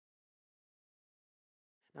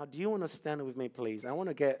Now, do you want to stand with me, please? I want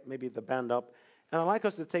to get maybe the band up. And I'd like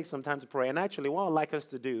us to take some time to pray. And actually, what I'd like us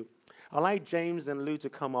to do, I'd like James and Lou to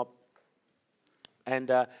come up.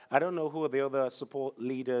 And I don't know who are the other support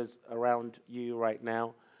leaders around you right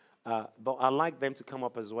now, but I'd like them to come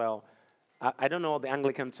up as well. I don't know all the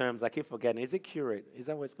Anglican terms. I keep forgetting. Is it curate? Is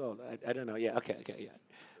that what it's called? I don't know. Yeah, okay, yeah.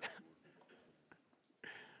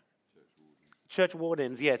 Church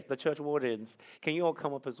wardens, yes, the church wardens. Can you all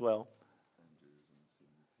come up as well?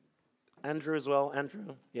 Andrew as well,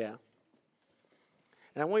 Andrew, yeah.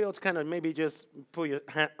 And I want you all to kind of maybe just put your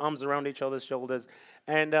arms around each other's shoulders.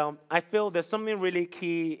 And I feel there's something really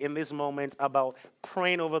key in this moment about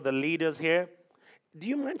praying over the leaders here. Do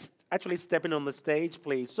you mind actually stepping on the stage,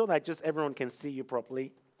 please, so that just everyone can see you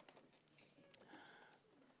properly?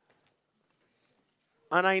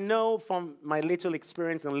 And I know from my little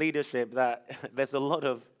experience in leadership that there's a lot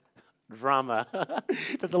of drama.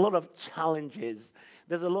 There's a lot of challenges.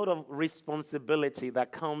 There's a lot of responsibility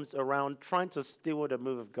that comes around trying to steward a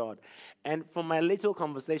move of God. And from my little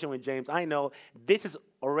conversation with James, I know this is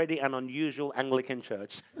already an unusual Anglican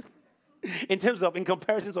church in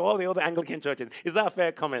comparison to all the other Anglican churches. Is that a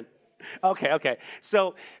fair comment? Okay.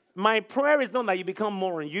 So my prayer is not that you become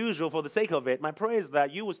more unusual for the sake of it. My prayer is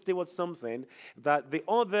that you will steward something that the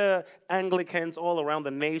other Anglicans all around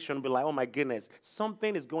the nation will be like, oh my goodness,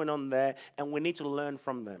 something is going on there and we need to learn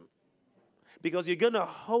from them. Because you're going to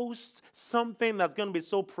host something that's going to be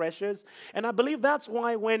so precious. And I believe that's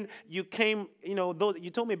why when you came, you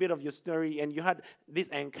told me a bit of your story and you had this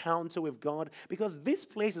encounter with God. Because this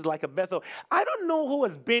place is like a Bethel. I don't know who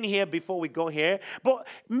has been here before we go here. But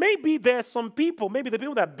maybe there's some people, maybe the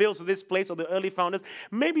people that built this place or the early founders,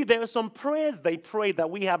 maybe there are some prayers they prayed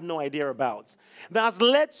that we have no idea about. That has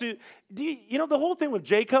led to, the whole thing with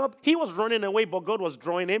Jacob, he was running away, but God was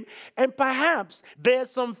drawing him. And perhaps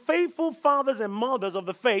there's some faithful fathers and mothers of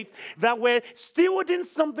the faith that were stewarding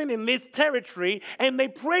something in this territory, and they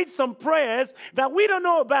prayed some prayers that we don't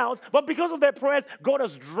know about, but because of their prayers, God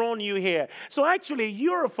has drawn you here. So actually,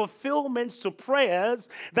 you're a fulfillment to prayers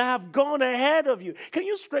that have gone ahead of you. Can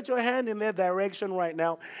you stretch your hand in their direction right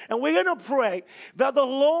now? And we're going to pray that the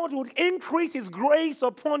Lord would increase His grace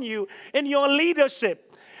upon you in your leadership,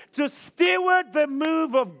 to steward the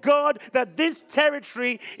move of God that this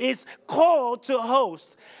territory is called to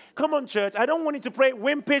host. Come on, church. I don't want you to pray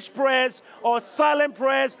wimpish prayers or silent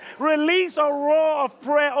prayers. Release a roar of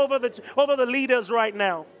prayer over the leaders right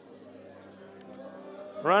now.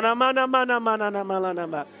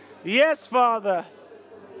 Yes, Father.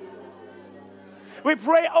 We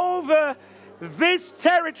pray over this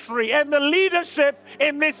territory and the leadership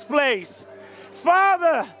in this place.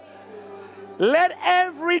 Father, let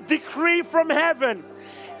every decree from heaven,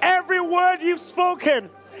 every word you've spoken,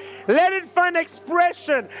 let it find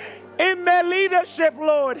expression in their leadership,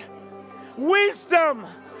 Lord. Wisdom,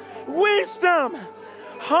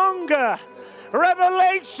 hunger,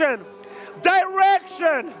 revelation,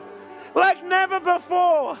 direction like never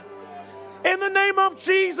before. In the name of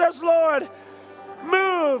Jesus, Lord,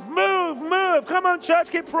 move. Come on,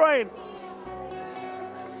 church, keep praying.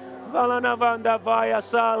 Oh,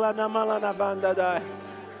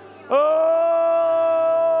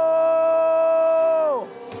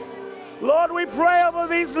 Lord, we pray over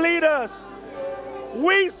these leaders.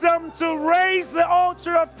 Wisdom to raise the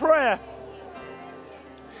altar of prayer.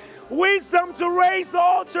 Wisdom to raise the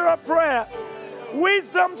altar of prayer.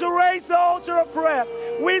 Wisdom to raise the altar of prayer.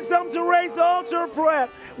 Wisdom to raise the altar of prayer.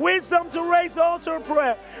 Wisdom to raise the altar of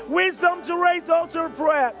prayer. Wisdom to raise the altar of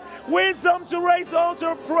prayer. Wisdom to raise the altar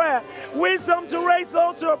of prayer. Wisdom to raise the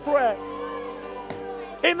altar of prayer.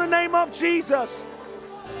 In the name of Jesus.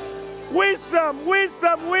 Wisdom in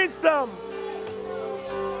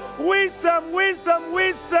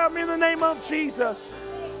the name of Jesus.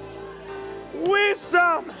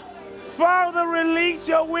 Wisdom. Father, release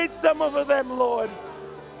your wisdom over them, Lord.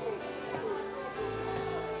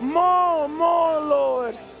 More,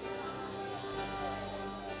 Lord.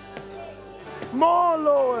 More,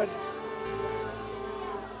 Lord.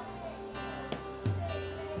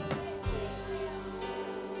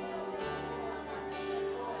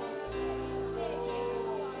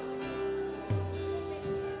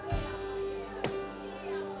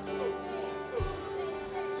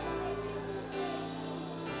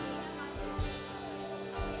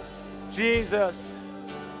 Jesus.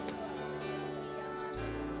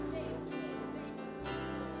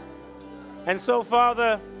 And so,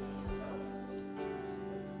 Father,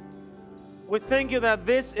 we thank you that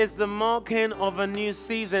this is the marking of a new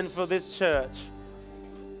season for this church.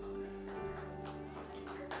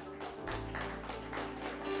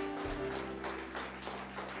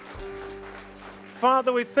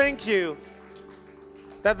 Father, we thank you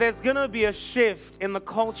that there's going to be a shift in the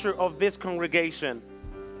culture of this congregation.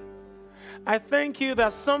 I thank you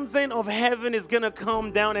that something of heaven is going to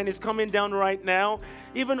come down, and is coming down right now,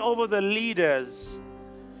 even over the leaders,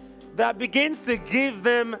 that begins to give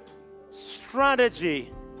them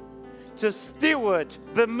strategy to steward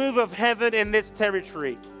the move of heaven in this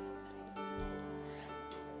territory.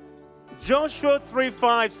 Joshua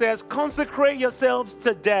 3:5 says, consecrate yourselves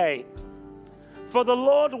today, for the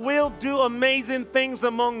Lord will do amazing things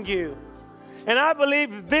among you. And I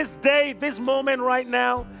believe this day, this moment right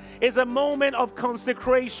now, is a moment of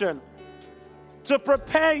consecration to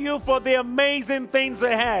prepare you for the amazing things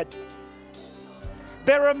ahead.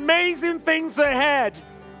 There are amazing things ahead,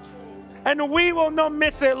 and we will not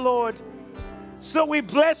miss it, Lord. So we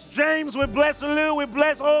bless James, we bless Lou, we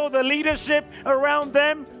bless all the leadership around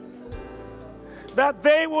them, that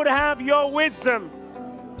they would have your wisdom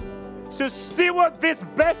to steward this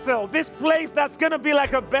Bethel, this place that's going to be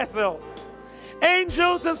like a Bethel.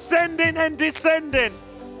 Angels ascending and descending,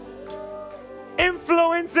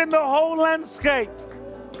 influencing the whole landscape.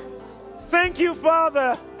 Thank you,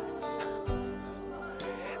 Father,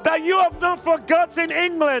 that you have not forgotten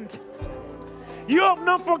England. You have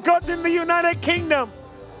not forgotten the United Kingdom.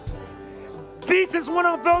 This is one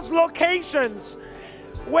of those locations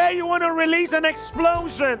where you want to release an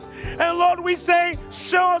explosion. And Lord, we say,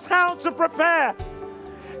 show us how to prepare.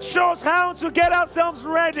 Show us how to get ourselves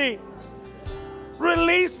ready.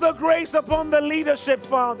 Release the grace upon the leadership,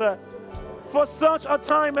 Father, for such a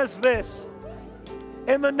time as this.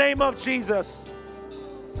 In the name of Jesus.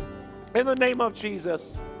 In the name of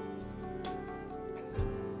Jesus.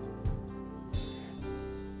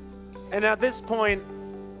 And at this point,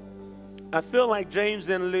 I feel like James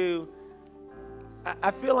and Lou,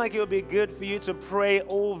 I feel like it would be good for you to pray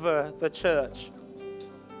over the church.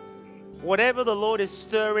 Whatever the Lord is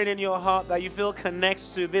stirring in your heart that you feel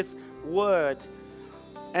connects to this word,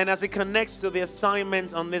 and as it connects to the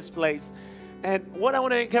assignment on this place. And what I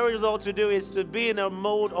want to encourage us all to do is to be in a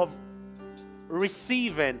mode of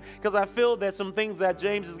receiving, because I feel there's some things that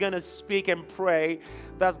James is going to speak and pray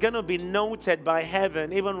that's going to be noted by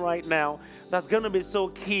heaven, even right now, that's going to be so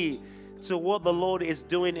key to what the Lord is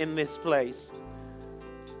doing in this place.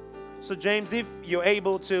 So James, if you're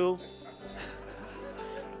able to,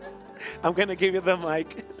 I'm going to give you the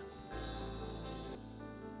mic.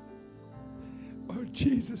 Oh,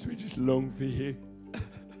 Jesus, we just long for you.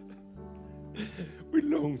 We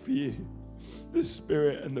long for you. The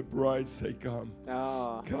Spirit and the bride say, come.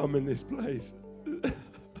 Oh. Come in this place.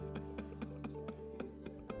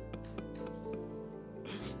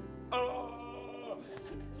 Oh,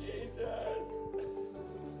 Jesus.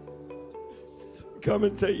 Come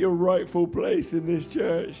and take your rightful place in this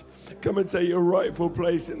church. Come and take your rightful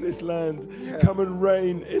place in this land. Yeah. Come and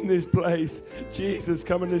reign in this place. Jesus,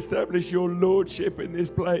 come and establish your lordship in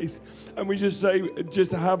this place. And we just say,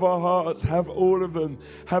 just have our hearts, have all of them.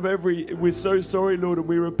 We're so sorry, Lord, and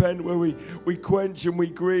we repent where we quench and we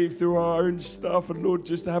grieve through our own stuff. And Lord,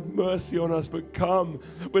 just have mercy on us. But come,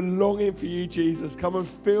 we're longing for you, Jesus. Come and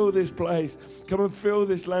fill this place. Come and fill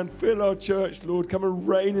this land. Fill our church, Lord. Come and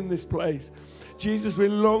reign in this place. Jesus, we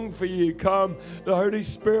long for you. Come. The Holy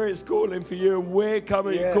Spirit's calling for you, and we're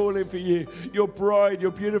coming, yes, calling for you. Your bride, your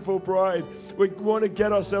beautiful bride. We want to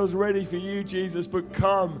get ourselves ready for you, Jesus, but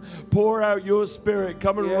come. Pour out your Spirit.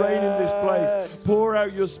 Come and reign in this place. Pour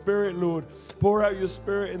out your Spirit, Lord. Pour out your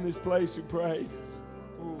Spirit in this place, we pray.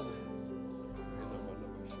 Ooh.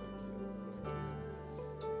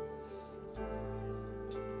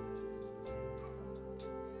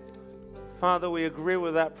 Father, we agree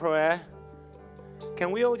with that prayer.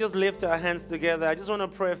 Can we all just lift our hands together? I just want to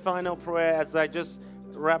pray a final prayer as I just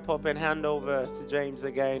wrap up and hand over to James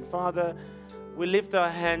again. Father, we lift our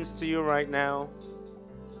hands to you right now.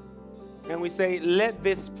 And we say, let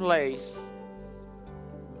this place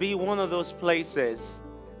be one of those places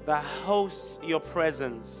that hosts your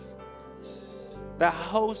presence, that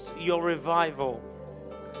hosts your revival,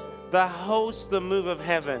 that hosts the move of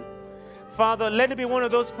heaven. Father, let it be one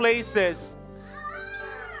of those places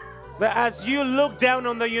that as you look down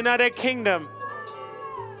on the United Kingdom,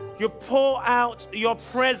 you pour out your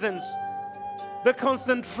presence. The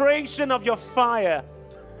concentration of your fire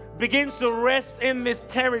begins to rest in this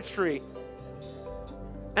territory.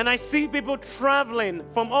 And I see people traveling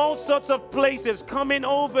from all sorts of places coming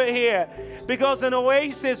over here because an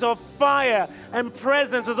oasis of fire and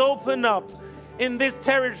presence has opened up in this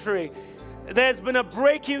territory. There's been a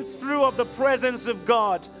breaking through of the presence of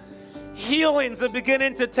God. Healings are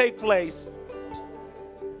beginning to take place.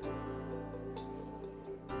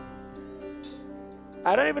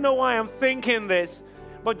 I don't even know why I'm thinking this.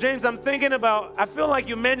 But James, I feel like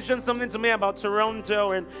you mentioned something to me about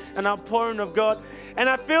Toronto and outpouring of God. And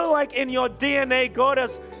I feel like in your DNA, God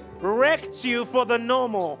has wrecked you for the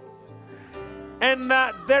normal. And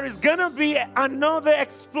that there is going to be another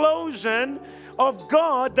explosion of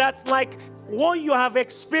God that's like what you have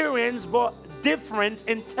experienced, but different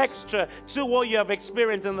in texture to what you have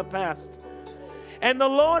experienced in the past. And the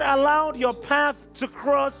Lord allowed your path to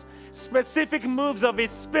cross specific moves of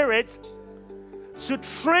His Spirit to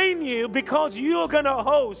train you, because you're going to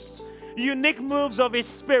host unique moves of His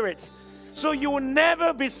Spirit. So you will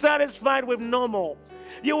never be satisfied with normal.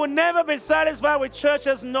 You will never be satisfied with church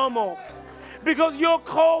as normal, because you're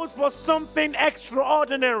called for something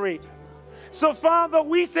extraordinary. So Father,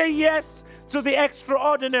 we say yes to the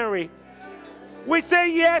extraordinary. We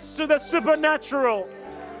say yes to the supernatural.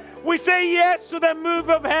 We say yes to the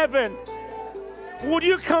move of heaven. Would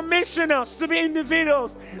you commission us to be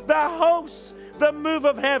individuals that host the move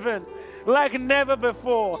of heaven like never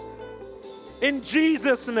before? In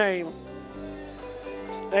Jesus' name,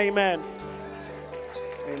 amen.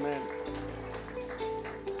 Amen.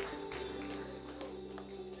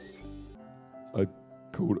 I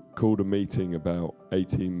called a meeting about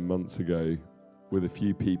 18 months ago with a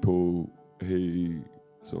few people who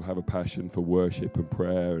sort of have a passion for worship and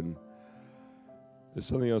prayer, and there's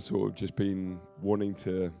something I've sort of just been wanting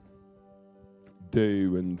to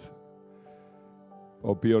do, and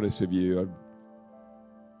I'll be honest with you, I'm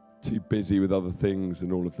too busy with other things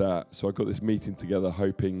and all of that. So I got this meeting together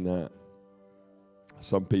hoping that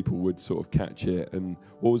some people would sort of catch it. And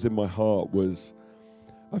what was in my heart was,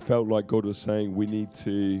 I felt like God was saying we need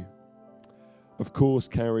to, of course,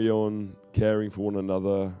 carry on caring for one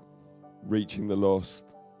another, reaching the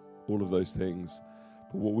lost, all of those things.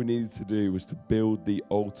 But what we needed to do was to build the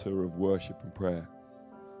altar of worship and prayer.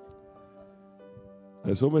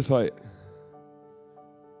 And it's almost like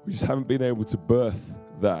we just haven't been able to birth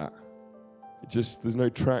that. There's no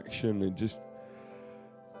traction.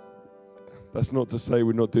 That's not to say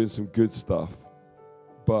we're not doing some good stuff,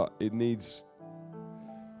 but it needs,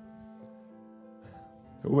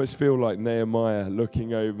 I almost feel like Nehemiah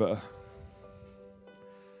looking over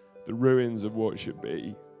the ruins of what should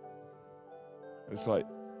be. It's like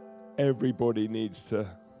everybody needs to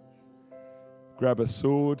grab a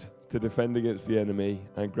sword to defend against the enemy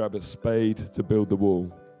and grab a spade to build the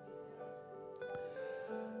wall.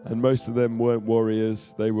 And most of them weren't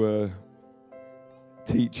warriors. They were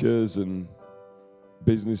teachers and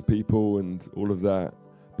business people and all of that.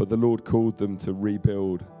 But the Lord called them to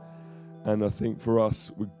rebuild. And I think for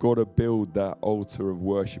us, we've got to build that altar of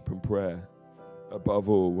worship and prayer above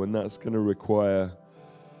all. And that's going to require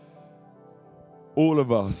all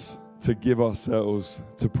of us to give ourselves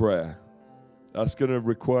to prayer. That's going to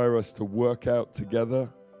require us to work out together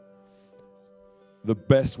the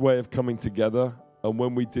best way of coming together. And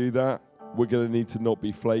when we do that, we're going to need to not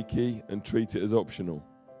be flaky and treat it as optional.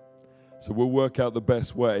 So we'll work out the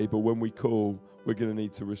best way, but when we call, we're going to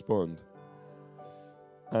need to respond.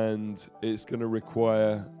 And it's going to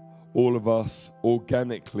require all of us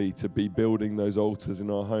organically to be building those altars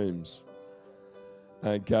in our homes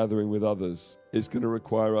and gathering with others. It's going to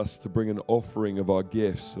require us to bring an offering of our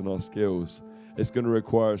gifts and our skills. It's going to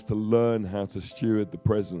require us to learn how to steward the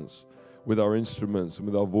presence with our instruments and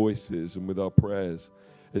with our voices and with our prayers.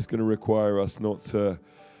 It's going to require us to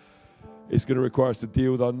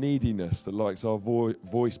deal with our neediness, that likes our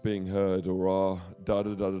voice being heard, or our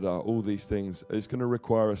da-da-da-da-da, all these things. It's going to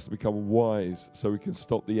require us to become wise so we can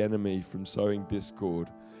stop the enemy from sowing discord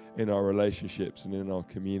in our relationships and in our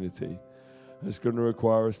community. It's going to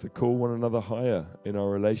require us to call one another higher in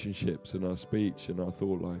our relationships, in our speech, and our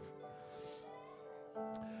thought life.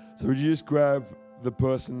 So would you just grab the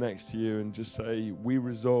person next to you and just say, we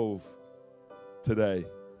resolve today.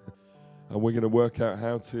 And we're going to work out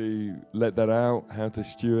how to let that out, how to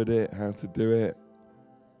steward it, how to do it.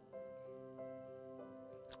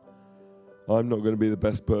 I'm not going to be the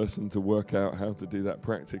best person to work out how to do that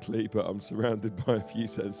practically, but I'm surrounded by a few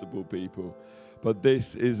sensible people. But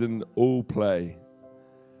this is an all play.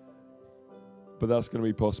 But that's going to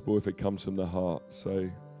be possible if it comes from the heart. So,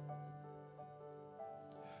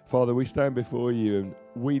 Father, we stand before you and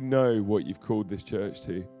we know what you've called this church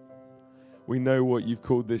to. We know what you've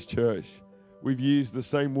called this church. We've used the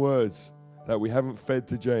same words that we haven't fed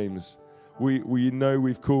to James. We know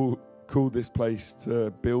we've called this place to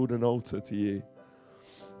build an altar to you,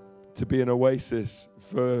 to be an oasis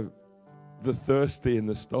for the thirsty and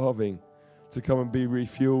the starving, to come and be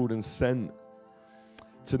refueled and sent,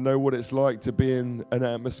 to know what it's like to be in an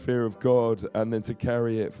atmosphere of God and then to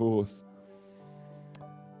carry it forth.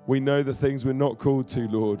 We know the things we're not called to,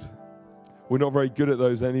 Lord. We're not very good at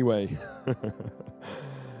those anyway.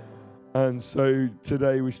 And so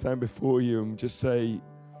today we stand before you and just say,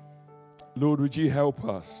 Lord, would you help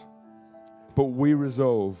us? But we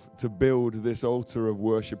resolve to build this altar of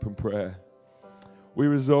worship and prayer. We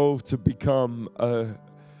resolve to become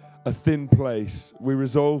a thin place. We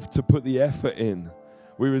resolve to put the effort in.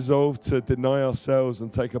 We resolve to deny ourselves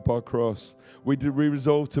and take up our cross. We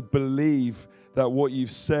resolve to believe that what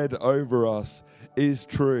you've said over us is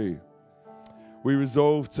true. We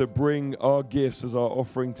resolve to bring our gifts as our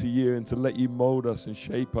offering to you and to let you mold us and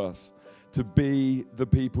shape us to be the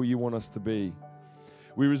people you want us to be.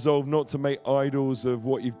 We resolve not to make idols of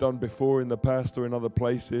what you've done before in the past or in other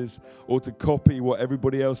places, or to copy what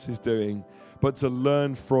everybody else is doing, but to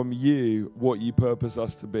learn from you what you purpose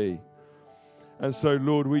us to be. And so,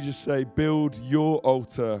 Lord, we just say, build your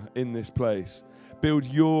altar in this place. Build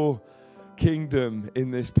your kingdom in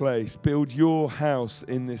this place. Build your house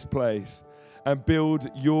in this place. And build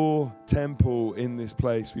your temple in this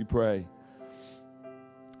place, we pray.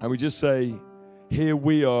 And we just say, here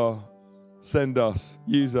we are. Send us,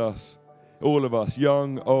 use us, all of us,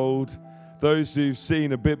 young, old, those who've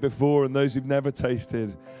seen a bit before and those who've never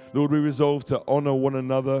tasted. Lord, we resolve to honor one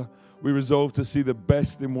another. We resolve to see the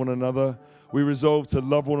best in one another. We resolve to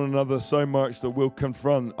love one another so much that we'll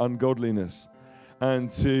confront ungodliness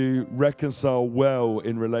and to reconcile well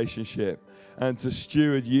in relationship and to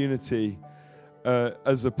steward unity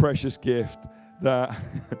as a precious gift that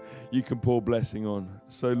you can pour blessing on.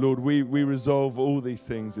 So, Lord, we resolve all these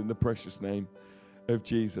things in the precious name of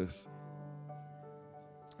Jesus.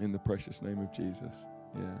 In the precious name of Jesus.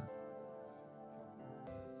 Yeah.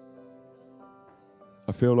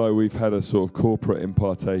 I feel like we've had a sort of corporate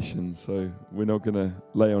impartation, so we're not going to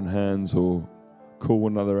lay on hands or call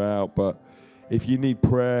one another out, but if you need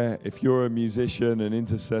prayer, if you're a musician, an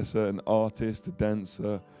intercessor, an artist, a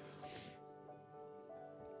dancer,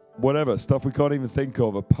 whatever, stuff we can't even think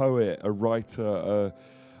of, a poet, a writer,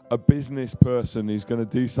 a business person who's going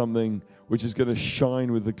to do something which is going to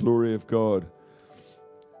shine with the glory of God.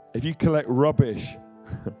 If you collect rubbish,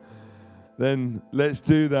 then let's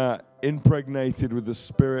do that impregnated with the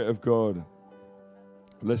Spirit of God.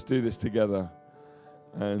 Let's do this together.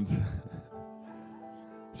 And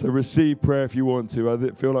so receive prayer if you want to. I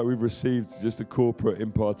feel like we've received just a corporate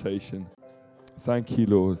impartation. Thank you,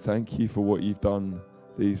 Lord. Thank you for what you've done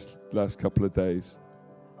these last couple of days.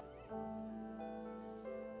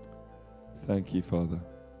 Thank you, Father.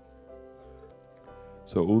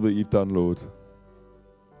 So all that you've done, Lord,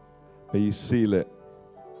 may you seal it.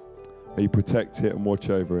 May you protect it and watch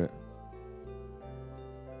over it.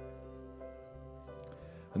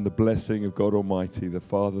 And the blessing of God Almighty, the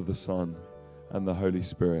Father, the Son, and the Holy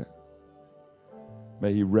Spirit,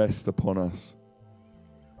 may He rest upon us,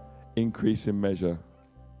 increase in measure,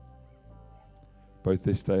 both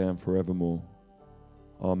this day and forevermore.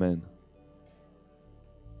 Amen.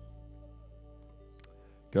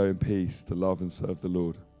 Go in peace to love and serve the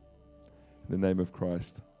Lord. In the name of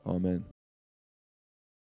Christ. Amen.